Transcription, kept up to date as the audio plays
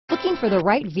Looking for the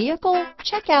right vehicle?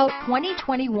 Check out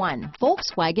 2021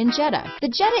 Volkswagen Jetta. The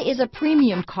Jetta is a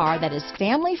premium car that is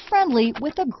family friendly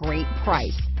with a great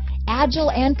price.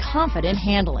 Agile and confident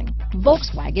handling.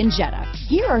 Volkswagen Jetta.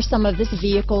 Here are some of this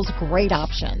vehicle's great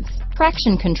options: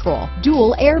 traction control,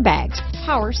 dual airbags,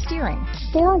 power steering,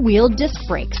 four-wheel disc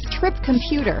brakes, trip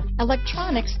computer,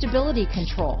 electronic stability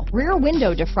control, rear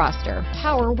window defroster,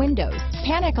 power windows,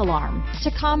 panic alarm,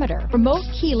 tachometer, remote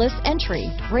keyless entry,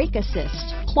 brake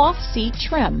assist, cloth seat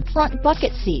trim, front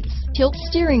bucket seats, tilt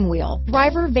steering wheel,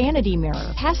 driver vanity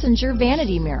mirror, passenger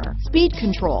vanity mirror, speed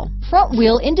control, front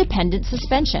wheel independent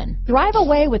suspension. Drive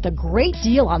away with a great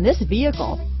deal on this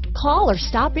vehicle. Call or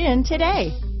stop in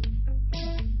today.